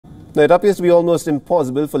Now, it appears to be almost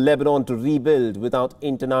impossible for Lebanon to rebuild without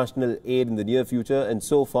international aid in the near future, and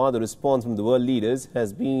so far the response from the world leaders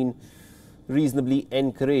has been reasonably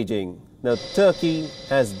encouraging. Now, Turkey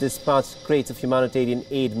has dispatched crates of humanitarian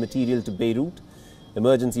aid material to Beirut.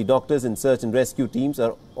 Emergency doctors and search and rescue teams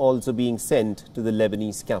are also being sent to the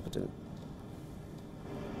Lebanese capital.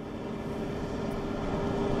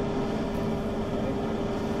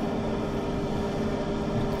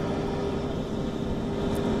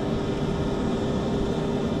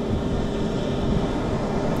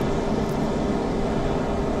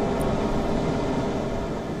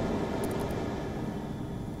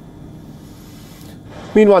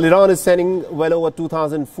 Meanwhile, Iran is sending well over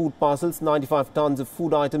 2,000 food parcels, 95 tons of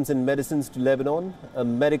food items and medicines to Lebanon. A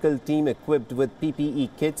medical team equipped with PPE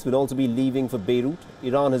kits will also be leaving for Beirut.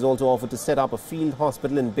 Iran has also offered to set up a field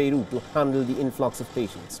hospital in Beirut to handle the influx of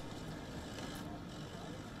patients.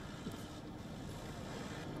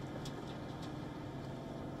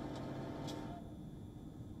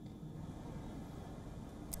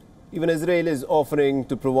 Even Israel is offering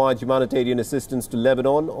to provide humanitarian assistance to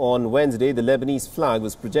Lebanon. On Wednesday, the Lebanese flag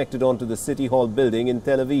was projected onto the City Hall building in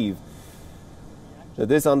Tel Aviv. Now,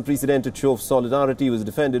 this unprecedented show of solidarity was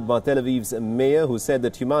defended by Tel Aviv's mayor, who said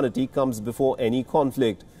that humanity comes before any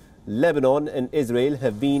conflict. Lebanon and Israel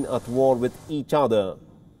have been at war with each other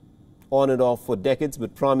on and off for decades,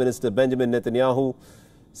 but Prime Minister Benjamin Netanyahu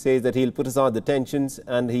says that he'll put aside the tensions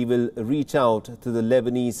and he will reach out to the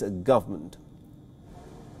Lebanese government.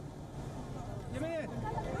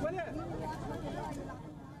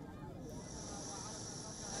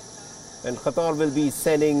 And Qatar will be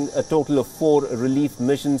sending a total of 4 relief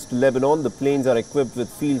missions to Lebanon. The planes are equipped with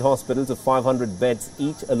field hospitals of 500 beds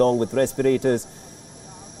each, along with respirators.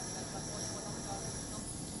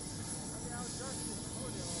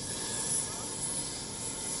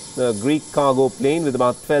 The Greek cargo plane with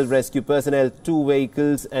about 12 rescue personnel, 2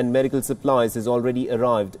 vehicles and medical supplies has already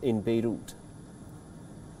arrived in Beirut.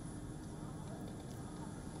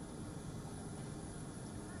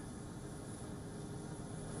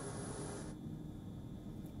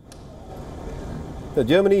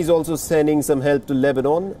 Germany is also sending some help to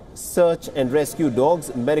Lebanon. Search and rescue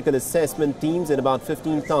dogs, medical assessment teams and about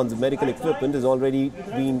 15 tons of medical equipment has already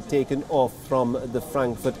been taken off from the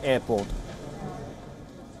Frankfurt airport.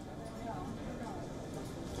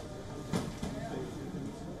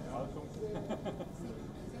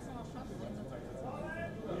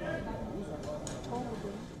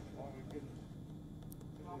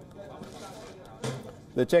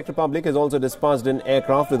 The Czech Republic has also dispatched an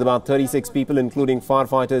aircraft with about 36 people, including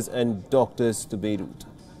firefighters and doctors, to Beirut.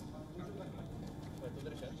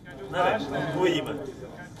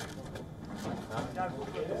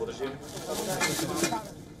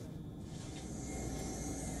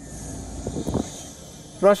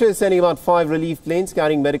 Russia is sending about 5 relief planes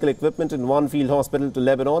carrying medical equipment and 1 field hospital to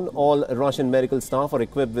Lebanon. All Russian medical staff are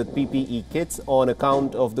equipped with PPE kits on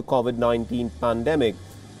account of the COVID-19 pandemic.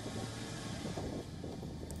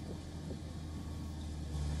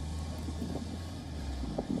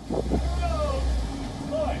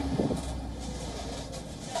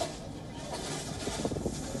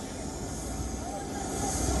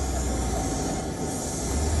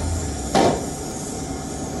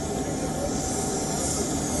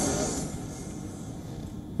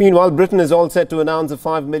 Meanwhile, Britain is all set to announce a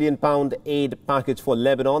 £5 million aid package for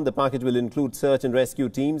Lebanon. The package will include search and rescue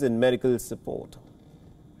teams and medical support.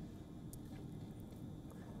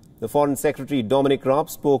 The Foreign Secretary Dominic Raab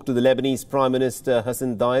spoke to the Lebanese Prime Minister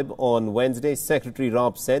Hassan Diab on Wednesday. Secretary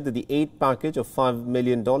Raab said that the aid package of $5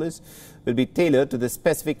 million will be tailored to the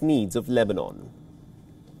specific needs of Lebanon.